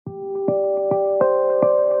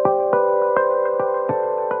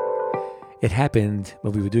It happened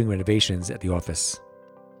when we were doing renovations at the office.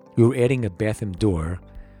 We were adding a bathroom door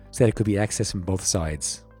so that it could be accessed from both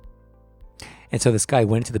sides. And so this guy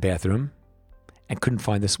went into the bathroom and couldn't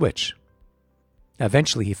find the switch. Now,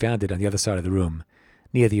 eventually, he found it on the other side of the room,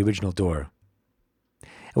 near the original door.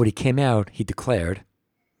 And when he came out, he declared,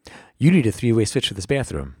 "You need a 3-way switch for this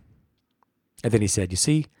bathroom." And then he said, "You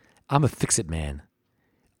see, I'm a fix-it man.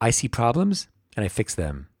 I see problems and I fix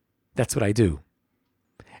them. That's what I do.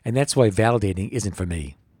 And that's why validating isn't for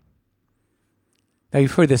me." Now,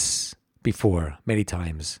 you've heard this before many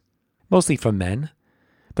times, mostly from men,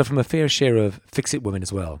 but from a fair share of fix-it women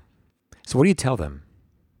as well. So what do you tell them?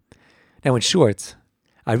 Now, in short,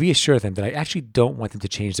 I reassure them that I actually don't want them to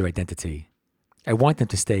change their identity. I want them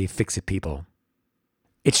to stay fix-it people.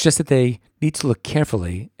 It's just that they need to look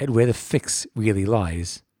carefully at where the fix really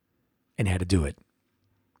lies and how to do it.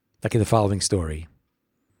 Like in the following story.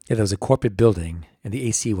 There was a corporate building and the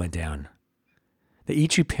AC went down.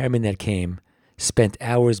 Each repairman that came spent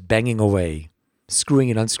hours banging away,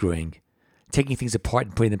 screwing and unscrewing, taking things apart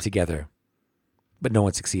and putting them together. But no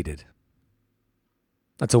one succeeded.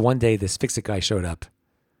 Until one day this fix-it guy showed up.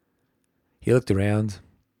 He looked around,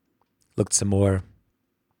 looked some more.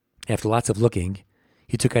 After lots of looking,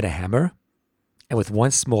 he took out a hammer and with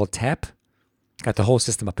one small tap, got the whole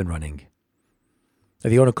system up and running. Now,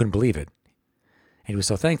 the owner couldn't believe it, and he was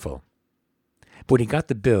so thankful. But when he got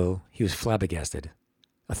the bill, he was flabbergasted.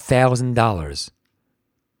 $1,000.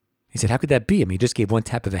 He said, "How could that be? I mean, he just gave one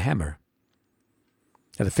tap of a hammer."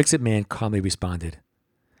 Now, the fix-it man calmly responded,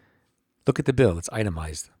 "Look at the bill. It's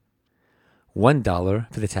itemized. $1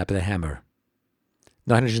 for the tap of the hammer.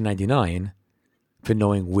 $999 for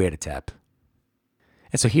knowing where to tap."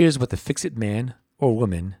 And so here's what the fix-it man or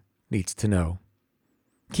woman needs to know.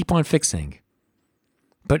 Keep on fixing,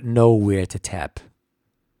 but know where to tap.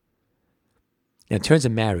 Now, in terms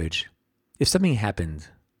of marriage, if something happened,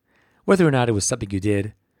 whether or not it was something you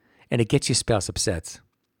did, and it gets your spouse upset,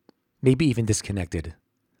 maybe even disconnected,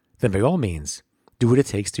 then by all means, do what it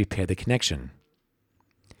takes to repair the connection.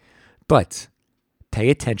 But pay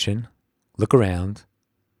attention, look around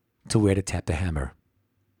to where to tap the hammer.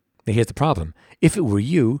 Now, here's the problem. If it were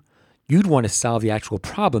you, you'd want to solve the actual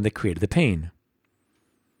problem that created the pain.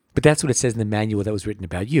 But that's what it says in the manual that was written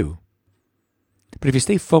about you. But if you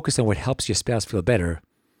stay focused on what helps your spouse feel better,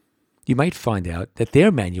 you might find out that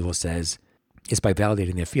their manual says is by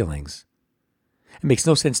validating their feelings. It makes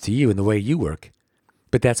no sense to you in the way you work,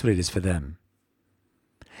 but that's what it is for them.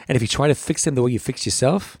 And if you try to fix them the way you fix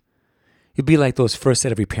yourself, you'll be like those first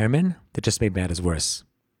set of repairmen that just made matters worse.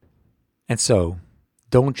 And so,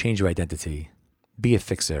 don't change your identity. Be a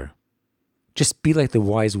fixer. Just be like the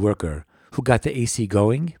wise worker who got the AC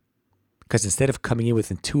going, because instead of coming in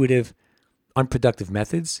with intuitive, unproductive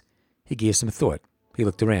methods, he gave some thought. He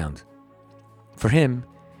looked around. For him,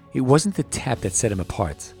 it wasn't the tap that set him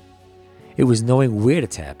apart. It was knowing where to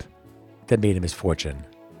tap that made him his fortune.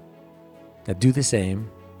 Now do the same,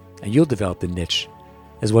 and you'll develop the niche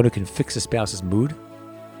as one who can fix a spouse's mood,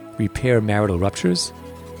 repair marital ruptures,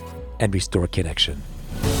 and restore connection.